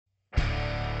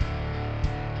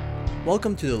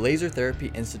Welcome to the Laser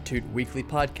Therapy Institute weekly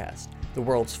podcast, the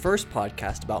world's first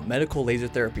podcast about medical laser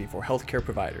therapy for healthcare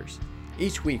providers.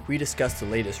 Each week we discuss the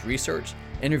latest research,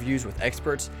 interviews with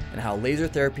experts, and how laser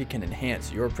therapy can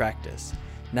enhance your practice.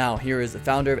 Now here is the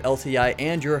founder of LTI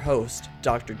and your host,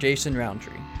 Dr. Jason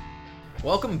Roundtree.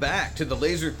 Welcome back to the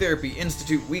Laser Therapy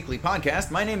Institute weekly podcast.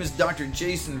 My name is Dr.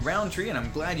 Jason Roundtree, and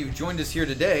I'm glad you've joined us here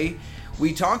today.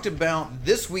 We talked about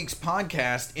this week's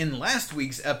podcast in last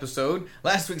week's episode.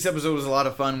 Last week's episode was a lot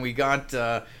of fun. We got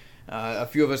a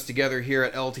few of us together here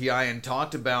at LTI and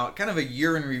talked about kind of a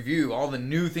year in review, all the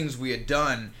new things we had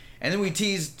done. And then we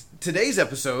teased today's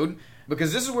episode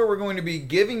because this is where we're going to be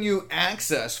giving you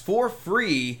access for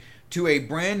free to a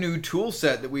brand new tool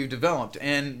set that we've developed.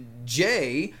 And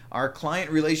Jay, our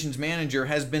client relations manager,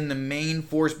 has been the main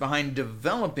force behind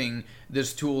developing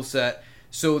this tool set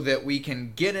so that we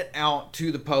can get it out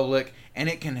to the public and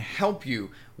it can help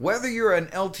you. Whether you're an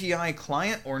LTI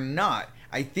client or not,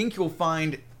 I think you'll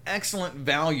find excellent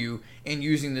value in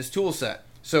using this tool set.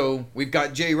 So we've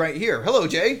got Jay right here. Hello,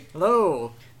 Jay.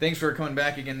 Hello. Thanks for coming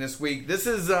back again this week. This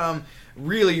is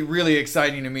really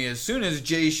exciting to me. As soon as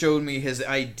Jay showed me his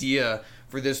idea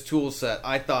for this tool set,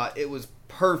 I thought it was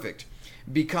perfect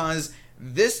because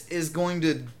this is going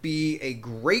to be a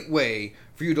great way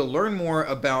for you to learn more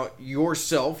about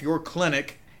yourself, your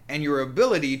clinic, and your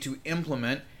ability to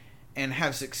implement and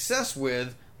have success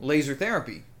with laser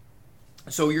therapy.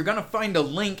 So you're going to find a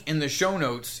link in the show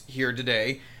notes here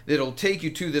today that'll take you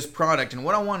to this product. And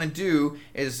what I want to do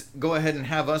is go ahead and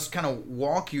have us kind of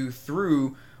walk you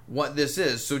through what this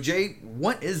is. So Jay,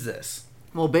 what is this?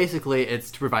 Well, basically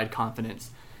it's to provide confidence,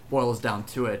 boils down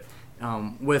to it.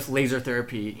 With laser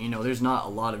therapy, there's not a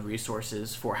lot of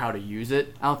resources for how to use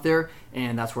it out there,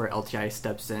 and that's where LTI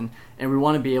steps in. And we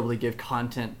want to be able to give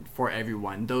content for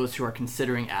everyone. Those who are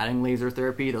considering adding laser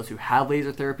therapy, those who have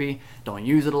laser therapy, don't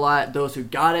use it a lot. Those who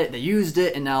got it, they used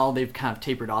it, and now they've kind of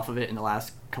tapered off of it in the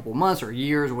last couple months or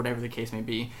years or whatever the case may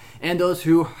be. And those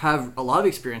who have a lot of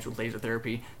experience with laser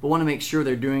therapy, but want to make sure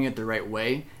they're doing it the right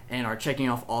way and are checking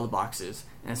off all the boxes.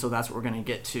 And so that's what we're going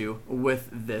to get to with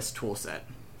this tool set.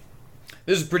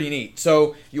 This is pretty neat.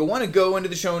 So you'll want to go into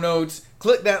the show notes,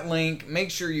 click that link, make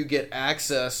sure you get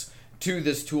access to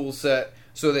this tool set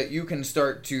so that you can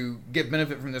start to get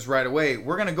benefit from this right away.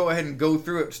 We're going to go ahead and go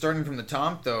through it starting from the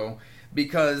top though,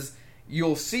 because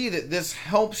you'll see that this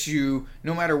helps you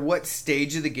no matter what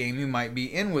stage of the game you might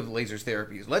be in with laser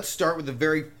therapies. Let's start with the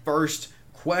very first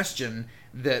question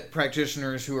that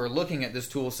practitioners who are looking at this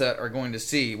tool set are going to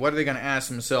see. What are they going to ask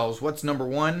themselves? What's number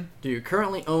one? Do you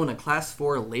currently own a Class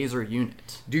 4 laser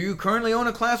unit? Do you currently own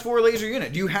a Class 4 laser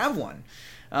unit? Do you have one?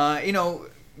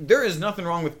 There is nothing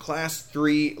wrong with Class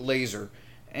 3 laser.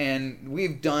 And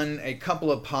we've done a couple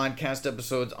of podcast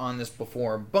episodes on this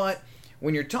before. But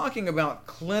when you're talking about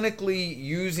clinically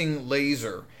using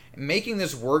laser, making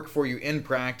this work for you in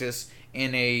practice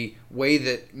in a way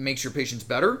that makes your patients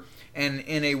better, and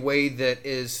in a way that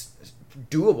is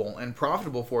doable and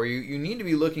profitable for you, you need to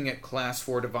be looking at Class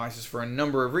 4 devices for a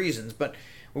number of reasons. But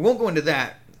we won't go into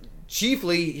that.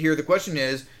 Chiefly here the question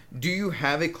is, do you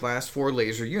have a Class 4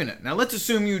 laser unit? Now let's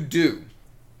assume you do.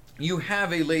 You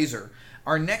have a laser.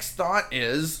 Our next thought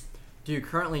is, do you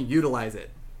currently utilize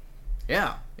it?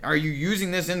 Yeah. Are you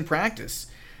using this in practice?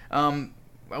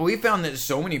 We found that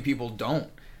so many people don't.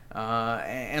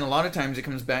 And a lot of times it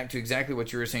comes back to exactly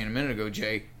what you were saying a minute ago,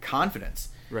 Jay, confidence.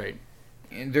 Right.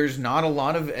 And there's not a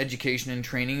lot of education and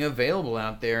training available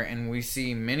out there, and we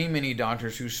see many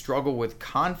doctors who struggle with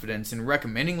confidence in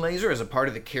recommending laser as a part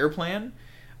of the care plan,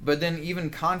 but then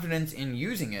even confidence in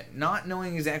using it, not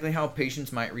knowing exactly how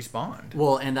patients might respond.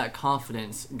 Well, and that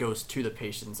confidence goes to the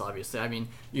patients, obviously. I mean,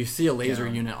 you see a laser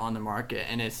unit on the market,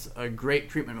 and it's a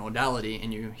great treatment modality,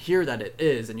 and you hear that it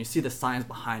is, and you see the science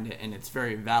behind it, and it's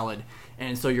very valid.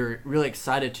 And so you're really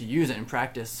excited to use it in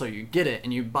practice, so you get it,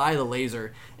 and you buy the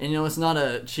laser, and it's not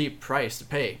a cheap price to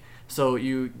pay. So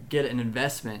you get an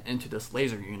investment into this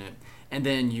laser unit, and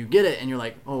then you get it, and you're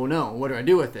like, oh no, what do I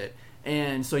do with it?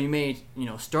 And so you may,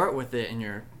 start with it in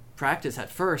your practice at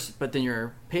first, but then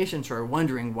your patients are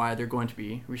wondering why they're going to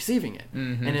be receiving it.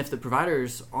 Mm-hmm. And if the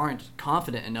providers aren't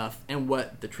confident enough in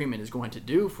what the treatment is going to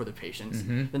do for the patients,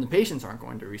 then the patients aren't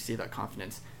going to receive that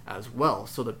confidence as well.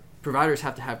 So the providers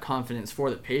have to have confidence for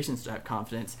the patients to have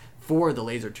confidence for the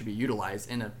laser to be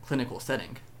utilized in a clinical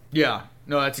setting. Yeah,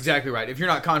 no, that's exactly right. If you're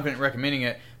not confident in recommending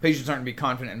it, patients aren't going to be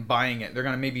confident in buying it. They're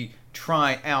going to maybe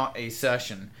try out a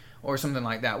session or something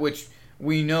like that, which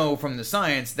we know from the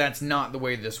science that's not the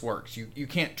way this works. You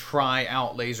can't try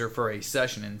out laser for a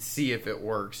session and see if it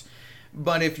works.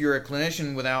 But if you're a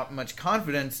clinician without much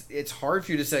confidence, it's hard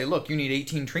for you to say, look, you need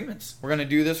 18 treatments. We're going to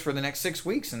do this for the next 6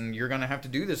 weeks, and you're going to have to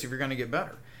do this if you're going to get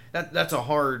better. That's a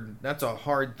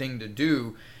hard thing to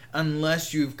do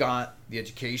unless you've got the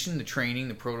education, the training,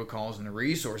 the protocols, and the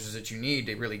resources that you need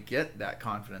to really get that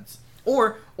confidence.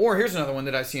 Or here's another one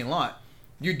that I see a lot.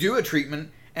 You do a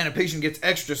treatment, and a patient gets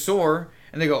extra sore,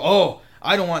 and they go, oh,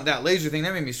 I don't want that laser thing.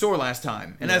 That made me sore last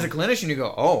time. And as a clinician, you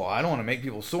go, oh, I don't want to make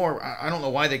people sore. I don't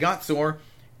know why they got sore.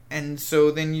 And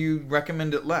so then you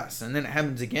recommend it less. And then it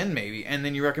happens again maybe. And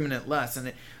then you recommend it less.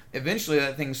 And eventually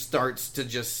that thing starts to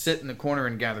just sit in the corner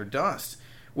and gather dust.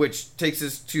 Which takes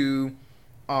us to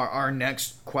our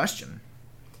next question.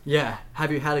 Yeah.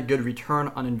 Have you had a good return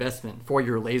on investment for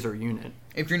your laser unit?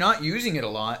 If you're not using it a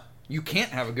lot, you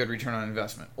can't have a good return on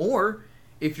investment. Or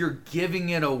if you're giving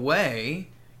it away,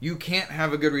 you can't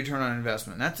have a good return on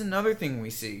investment. That's another thing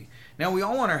we see. Now, we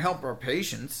all want to help our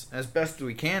patients as best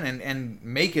we can and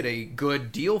make it a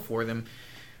good deal for them,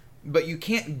 but you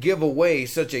can't give away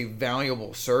such a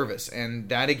valuable service, and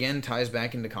that, again, ties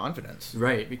back into confidence.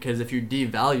 Right, because if you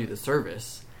devalue the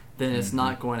service, then it's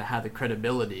not going to have the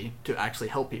credibility to actually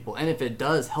help people. And if it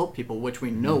does help people, which we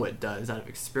know it does out of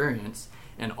experience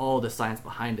and all the science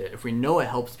behind it, if we know it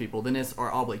helps people, then it's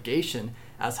our obligation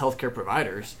as healthcare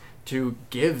providers to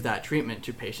give that treatment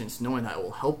to patients knowing that it will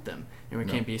help them. And we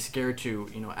can't be scared to,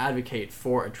 advocate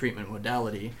for a treatment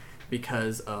modality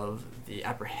because of the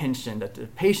apprehension that the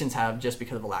patients have just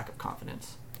because of a lack of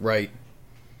confidence. Right.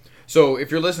 So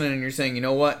if you're listening and you're saying, you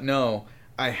know what, no,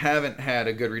 I haven't had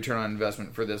a good return on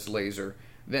investment for this laser,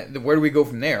 then where do we go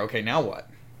from there? Okay, now what?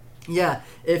 Yeah,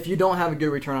 if you don't have a good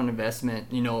return on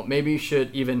investment, maybe you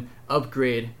should even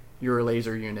upgrade your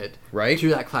laser unit to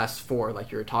that class 4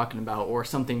 like you were talking about, or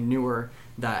something newer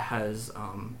that has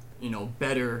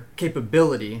better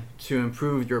capability to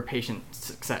improve your patient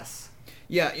success.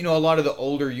 Yeah, a lot of the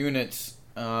older units,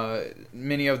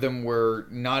 many of them were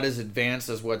not as advanced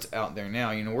as what's out there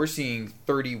now. We're seeing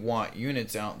 30-watt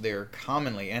units out there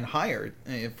commonly, and higher,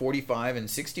 45 and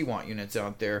 60-watt units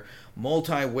out there,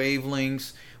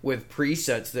 multi-wavelengths with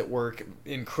presets that work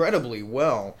incredibly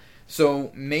well.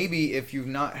 So maybe if you've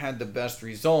not had the best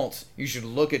results, you should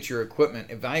look at your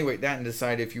equipment, evaluate that, and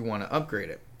decide if you want to upgrade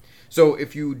it. So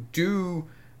if you do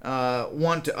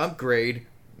want to upgrade,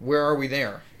 where are we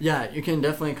there? Yeah, you can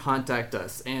definitely contact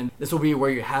us. And this will be where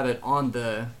you have it on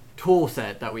the tool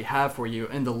set that we have for you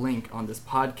and the link on this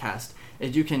podcast.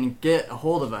 Is you can get a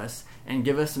hold of us and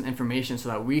give us some information so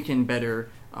that we can better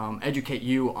educate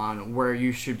you on where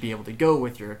you should be able to go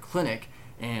with your clinic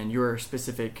and your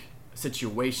specific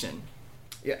situation.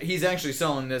 Yeah, he's actually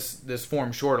selling this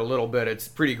form short a little bit. It's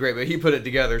pretty great, but he put it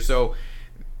together. So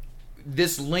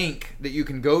this link that you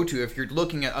can go to if you're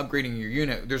looking at upgrading your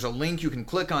unit, there's a link you can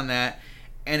click on that,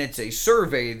 and it's a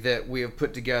survey that we have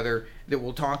put together that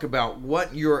will talk about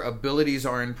what your abilities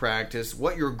are in practice,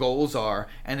 what your goals are,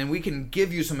 and then we can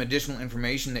give you some additional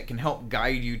information that can help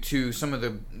guide you to some of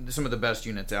the best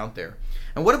units out there.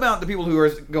 And what about the people who are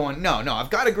going, no, I've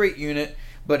got a great unit,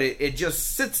 but it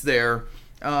just sits there.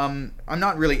 I'm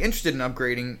not really interested in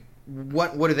upgrading.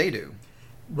 What do they do?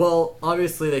 Well,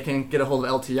 obviously they can get a hold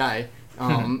of LTI.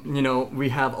 We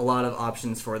have a lot of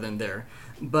options for them there.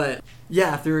 But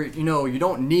yeah, if they're, you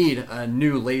don't need a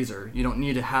new laser, you don't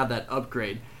need to have that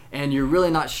upgrade, and you're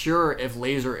really not sure if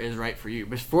laser is right for you,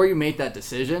 before you make that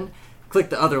decision,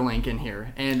 click the other link in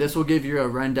here, and this will give you a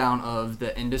rundown of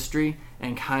the industry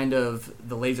and kind of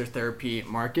the laser therapy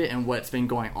market and what's been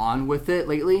going on with it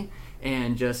lately,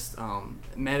 and just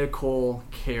medical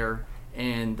care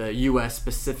in the U.S.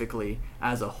 specifically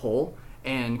as a whole,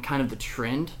 and kind of the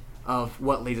trend of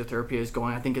what laser therapy is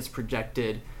going. I think it's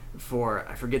projected for,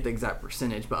 I forget the exact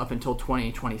percentage, but up until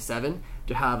 2027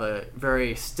 to have a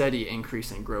very steady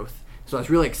increase in growth. So that's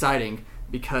really exciting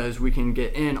because we can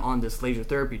get in on this laser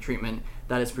therapy treatment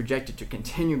that is projected to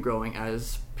continue growing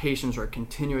as patients are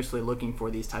continuously looking for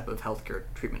these type of healthcare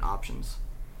treatment options.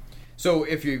 So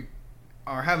if you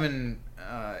are having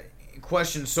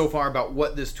questions so far about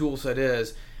what this tool set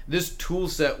is, this tool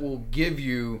set will give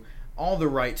you all the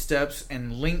right steps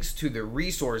and links to the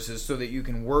resources so that you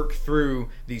can work through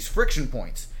these friction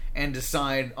points and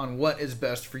decide on what is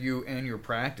best for you and your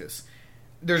practice.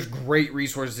 There's great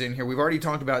resources in here. We've already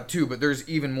talked about 2, but there's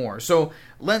even more. So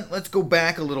let's go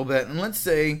back a little bit, and let's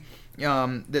say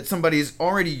that somebody's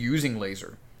already using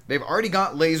laser. They've already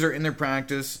got laser in their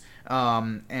practice,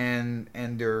 and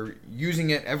they're using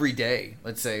it every day.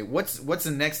 Let's say, what's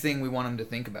the next thing we want them to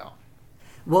think about?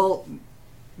 Well,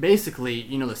 basically,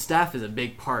 the staff is a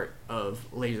big part of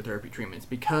laser therapy treatments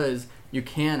because you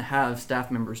can have staff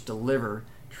members deliver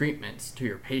treatments to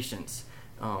your patients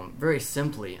very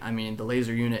simply. I mean, the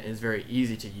laser unit is very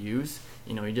easy to use.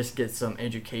 You know, you just get some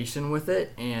education with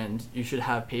it, and you should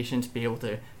have patients be able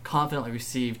to confidently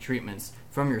receive treatments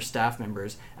from your staff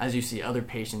members as you see other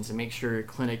patients, and make sure your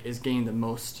clinic is getting the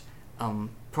most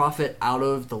profit out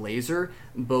of the laser,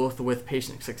 both with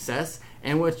patient success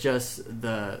and with just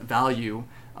the value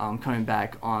coming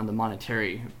back on the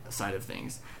monetary side of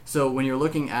things. So when you're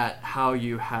looking at how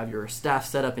you have your staff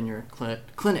set up in your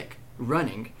clinic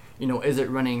running, you know, is it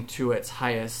running to its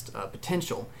highest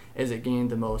potential? Is it gaining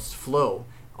the most flow?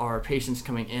 Are patients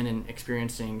coming in and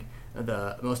experiencing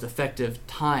the most effective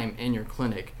time in your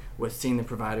clinic with seeing the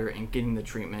provider and getting the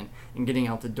treatment and getting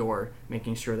out the door,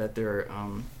 making sure that their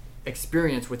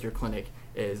experience with your clinic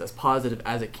is as positive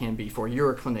as it can be for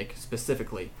your clinic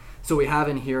specifically? So we have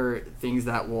in here things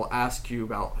that will ask you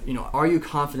about, you know, are you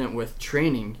confident with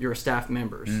training your staff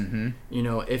members? Mm-hmm. You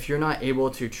know, if you're not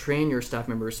able to train your staff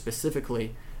members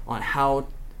specifically on how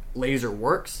laser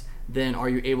works, then are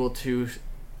you able to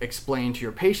explain to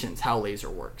your patients how laser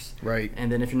works? Right.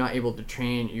 And then if you're not able to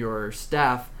train your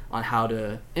staff on how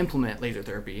to implement laser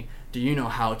therapy, do you know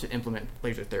how to implement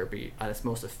laser therapy at its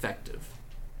most effective?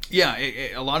 Yeah,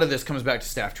 a lot of this comes back to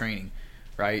staff training,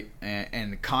 right?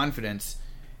 And confidence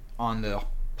on the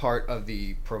part of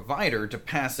the provider to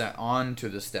pass that on to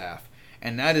the staff.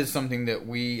 And that is something that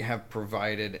we have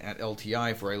provided at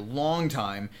LTI for a long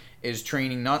time, is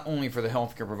training not only for the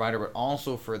healthcare provider, but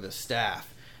also for the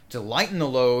staff to lighten the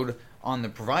load on the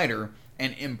provider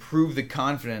and improve the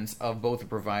confidence of both the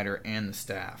provider and the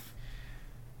staff.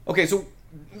 Okay, so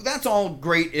that's all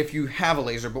great if you have a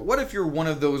laser, but what if you're one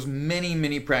of those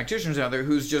many practitioners out there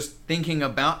who's just thinking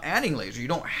about adding laser? You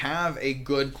don't have a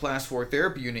good class 4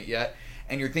 therapy unit yet,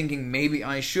 and you're thinking, maybe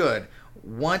I should.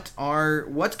 What's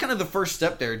kind of the first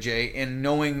step there, Jay, in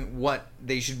knowing what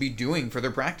they should be doing for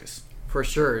their practice? For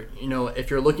sure. You know, if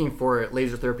you're looking for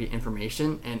laser therapy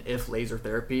information, and if laser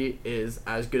therapy is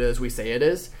as good as we say it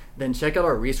is, then check out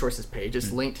our resources page.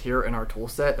 It's linked here in our tool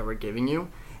set that we're giving you.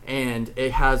 And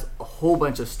it has a whole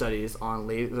bunch of studies on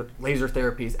laser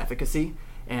therapy's efficacy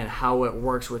and how it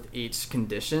works with each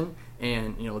condition,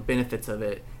 and, you know, the benefits of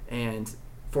it. And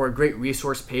for a great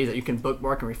resource page that you can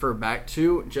bookmark and refer back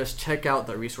to, just check out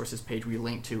the resources page we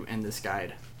linked to in this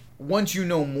guide. Once you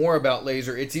know more about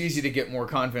laser, it's easy to get more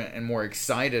confident and more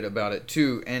excited about it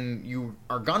too, and you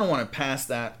are going to want to pass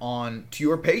that on to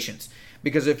your patients.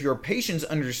 Because if your patients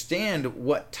understand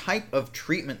what type of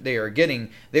treatment they are getting,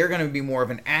 they're going to be more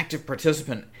of an active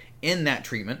participant in that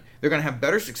treatment. They're going to have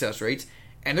better success rates,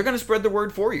 and they're going to spread the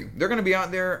word for you. They're going to be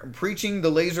out there preaching the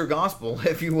laser gospel,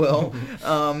 if you will,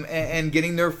 and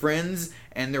getting their friends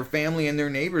and their family and their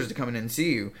neighbors to come in and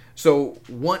see you. So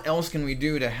what else can we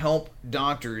do to help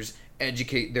doctors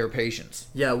educate their patients?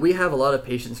 Yeah, we have a lot of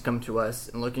patients come to us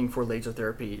and looking for laser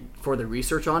therapy for the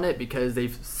research on it, because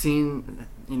they've seen,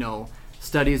 you know,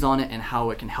 studies on it and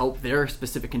how it can help their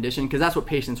specific condition, because that's what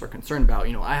patients are concerned about.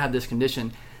 You know, I have this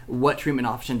condition, what treatment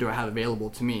option do I have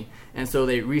available to me? And so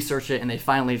they research it and they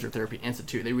find Laser Therapy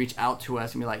Institute. They reach out to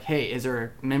us and be like, hey, is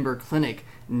there a member clinic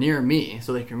near me?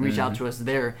 So they can reach out to us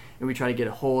there, and we try to get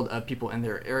a hold of people in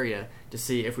their area to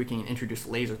see if we can introduce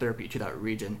laser therapy to that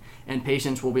region. And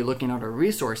patients will be looking at our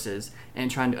resources and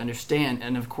trying to understand,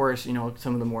 and of course, you know,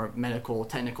 some of the more medical,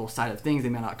 technical side of things they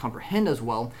may not comprehend as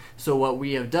well. So what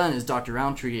we have done is Dr.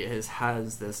 Roundtree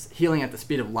has this Healing at the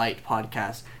Speed of Light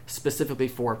podcast specifically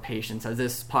for patients, as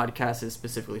this podcast is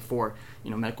specifically for,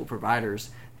 you know, medical providers.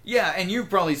 Yeah, and you've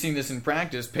probably seen this in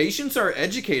practice. Patients are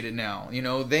educated now. You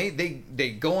know, they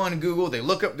go on Google, they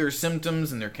look up their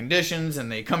symptoms and their conditions,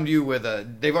 and they come to you with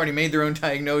they've already made their own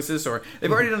diagnosis, or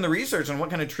they've already done the research on what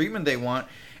kind of treatment they want,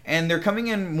 and they're coming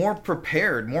in more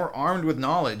prepared, more armed with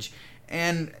knowledge.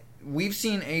 And we've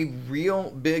seen a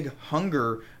real big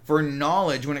hunger for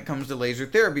knowledge when it comes to laser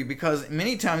therapy, because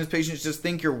many times patients just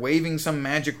think you're waving some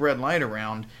magic red light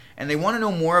around, and they want to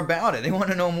know more about it. They want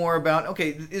to know more about, okay,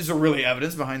 is there really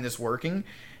evidence behind this working?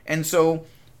 And so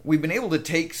we've been able to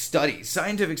take studies,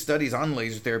 scientific studies on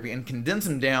laser therapy, and condense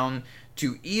them down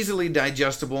to easily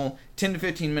digestible 10 to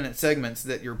 15 minute segments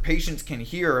that your patients can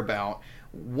hear about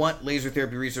what laser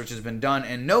therapy research has been done,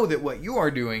 and know that what you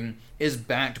are doing is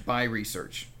backed by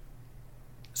research.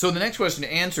 So the next question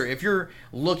to answer, if you're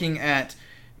looking at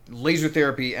laser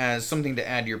therapy as something to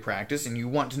add to your practice and you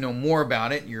want to know more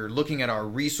about it, you're looking at our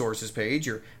resources page,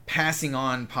 you're passing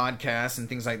on podcasts and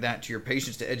things like that to your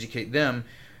patients to educate them,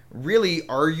 really,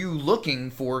 are you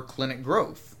looking for clinic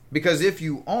growth? Because if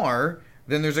you are,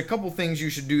 then there's a couple things you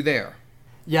should do there.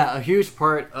 Yeah, a huge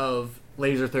part of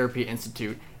Laser Therapy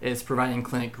Institute is providing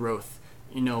clinic growth.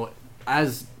 You know,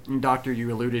 as doctor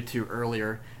you alluded to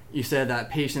earlier, you said that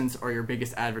patients are your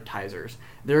biggest advertisers.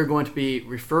 They're going to be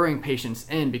referring patients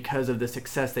in because of the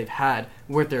success they've had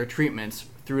with their treatments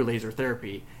through laser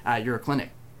therapy at your clinic.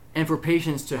 And for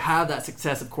patients to have that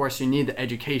success, of course, you need the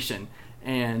education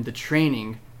and the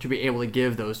training to be able to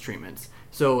give those treatments.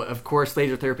 So, of course,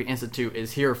 Laser Therapy Institute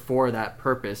is here for that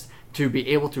purpose, to be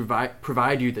able to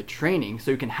provide you the training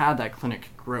so you can have that clinic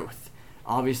growth.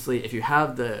 Obviously, if you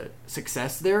have the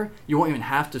success there, you won't even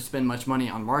have to spend much money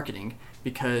on marketing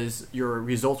because your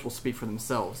results will speak for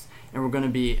themselves. And we're going to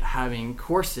be having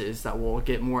courses that will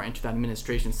get more into the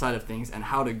administration side of things and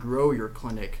how to grow your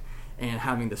clinic and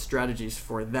having the strategies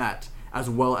for that, as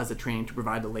well as the training to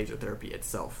provide the laser therapy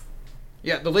itself.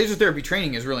 Yeah, the laser therapy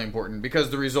training is really important because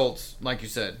the results, like you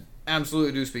said,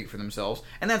 absolutely do speak for themselves.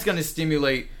 And that's going to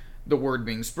stimulate the word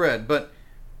being spread. But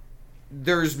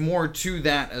there's more to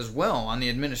that as well on the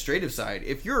administrative side.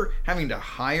 If you're having to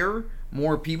hire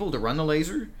more people to run the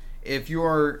laser, if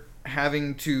you're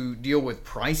having to deal with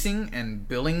pricing and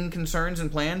billing concerns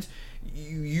and plans,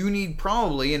 you need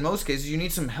probably, in most cases, you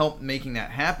need some help making that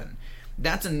happen.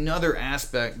 That's another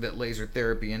aspect that Laser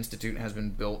Therapy Institute has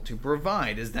been built to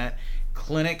provide, is that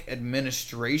clinic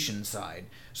administration side,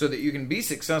 so that you can be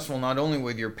successful not only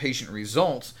with your patient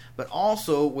results, but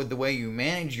also with the way you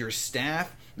manage your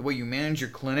staff, the way you manage your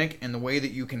clinic, and the way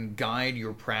that you can guide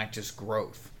your practice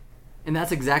growth. And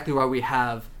that's exactly why we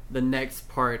have the next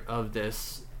part of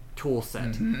this tool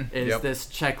set, is this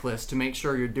checklist to make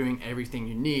sure you're doing everything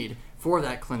you need for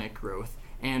that clinic growth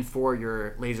and for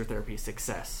your laser therapy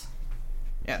success.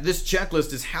 Yeah, this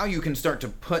checklist is how you can start to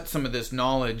put some of this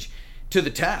knowledge to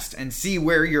the test and see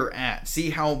where you're at,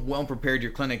 see how well prepared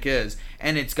your clinic is.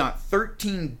 And it's got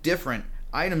 13 different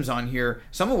items on here,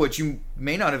 some of which you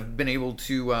may not have been able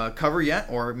to cover yet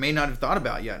or may not have thought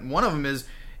about yet. And one of them is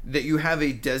that you have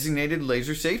a designated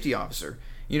laser safety officer.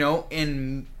 You know,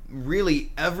 in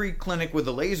really every clinic with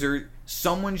a laser,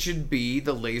 someone should be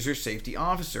the laser safety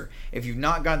officer. If you've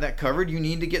not got that covered, you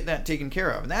need to get that taken care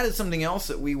of. And that is something else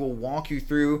that we will walk you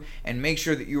through and make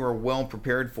sure that you are well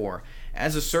prepared for.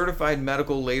 As a certified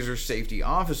medical laser safety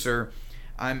officer,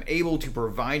 I'm able to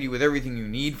provide you with everything you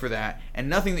need for that and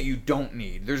nothing that you don't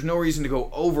need. There's no reason to go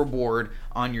overboard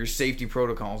on your safety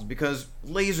protocols because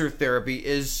laser therapy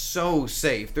is so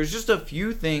safe. There's just a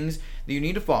few things that you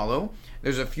need to follow.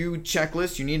 There's a few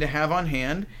checklists you need to have on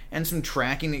hand and some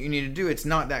tracking that you need to do. It's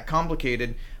not that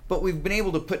complicated, but we've been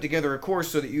able to put together a course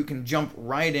so that you can jump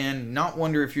right in, not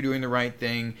wonder if you're doing the right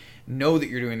thing, know that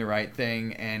you're doing the right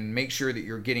thing, and make sure that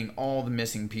you're getting all the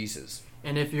missing pieces.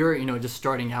 And if you're, just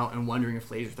starting out and wondering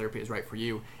if laser therapy is right for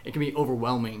you, it can be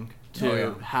overwhelming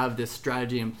to have this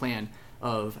strategy and plan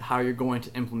of how you're going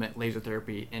to implement laser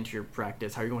therapy into your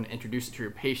practice, how you're going to introduce it to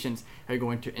your patients, how you're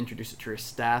going to introduce it to your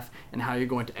staff, and how you're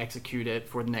going to execute it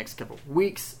for the next couple of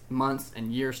weeks, months,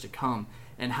 and years to come.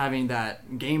 And having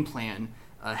that game plan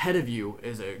ahead of you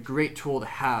is a great tool to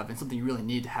have, and something you really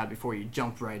need to have before you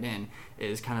jump right in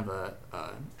is kind of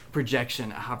a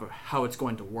projection of how it's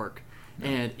going to work.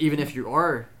 And even if you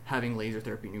are having laser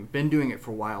therapy and you've been doing it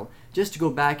for a while, just to go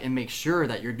back and make sure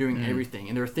that you're doing everything.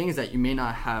 And there are things that you may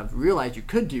not have realized you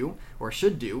could do or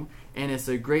should do, and it's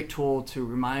a great tool to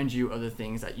remind you of the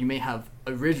things that you may have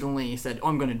originally said, oh,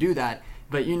 I'm going to do that,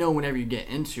 but whenever you get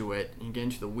into it, you get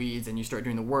into the weeds and you start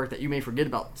doing the work, that you may forget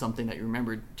about something that you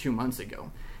remembered 2 months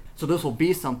ago. So this will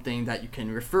be something that you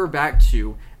can refer back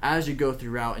to as you go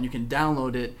throughout, and you can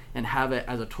download it and have it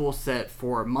as a tool set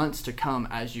for months to come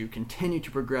as you continue to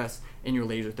progress in your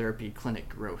laser therapy clinic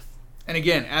growth. And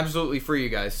again, absolutely free, you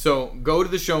guys. So go to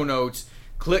the show notes,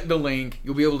 click the link.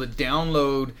 You'll be able to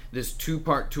download this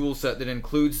 2-part tool set that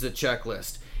includes the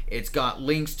checklist. It's got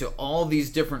links to all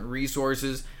these different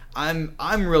resources. I'm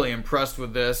really impressed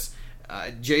with this.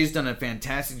 Jay's done a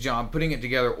fantastic job putting it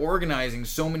together, organizing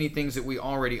so many things that we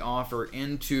already offer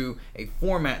into a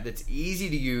format that's easy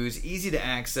to use, easy to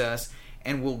access,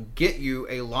 and will get you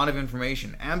a lot of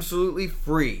information absolutely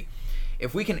free.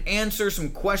 If we can answer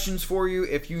some questions for you,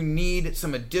 if you need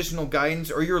some additional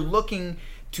guidance, or you're looking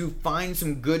to find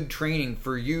some good training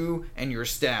for you and your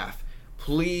staff,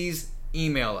 please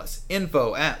email us,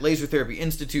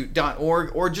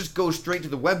 info@lasertherapyinstitute.org, or just go straight to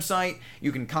the website.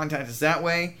 You can contact us that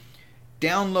way.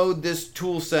 Download this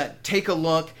tool set, take a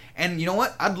look, and you know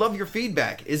what? I'd love your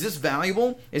feedback. Is this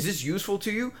valuable? Is this useful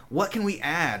to you? What can we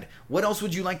add? What else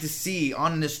would you like to see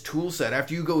on this tool set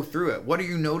after you go through it? What are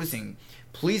you noticing?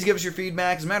 Please give us your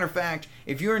feedback. As a matter of fact,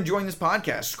 if you're enjoying this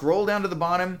podcast, scroll down to the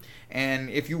bottom,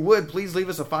 and if you would, please leave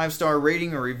us a 5-star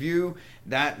rating or review.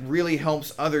 That really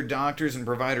helps other doctors and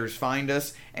providers find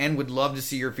us, and would love to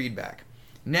see your feedback.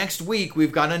 Next week,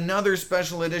 we've got another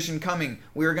special edition coming.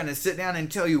 We're going to sit down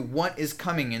and tell you what is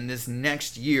coming in this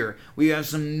next year. We have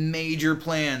some major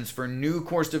plans for new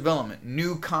course development,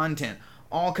 new content,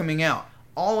 all coming out.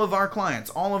 All of our clients,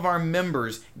 all of our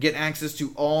members get access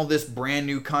to all this brand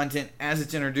new content as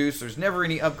it's introduced. There's never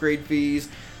any upgrade fees.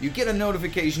 You get a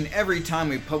notification every time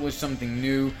we publish something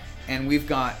new, and we've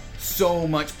got so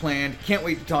much planned. Can't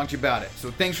wait to talk to you about it.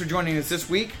 So thanks for joining us this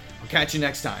week. I'll catch you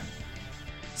next time.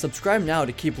 Subscribe now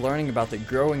to keep learning about the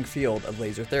growing field of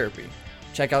laser therapy.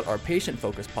 Check out our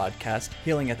patient-focused podcast,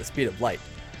 Healing at the Speed of Light,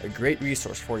 a great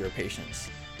resource for your patients.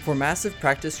 For massive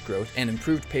practice growth and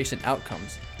improved patient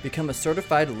outcomes, become a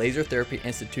certified Laser Therapy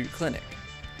Institute clinic.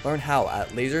 Learn how at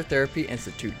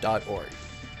lasertherapyinstitute.org.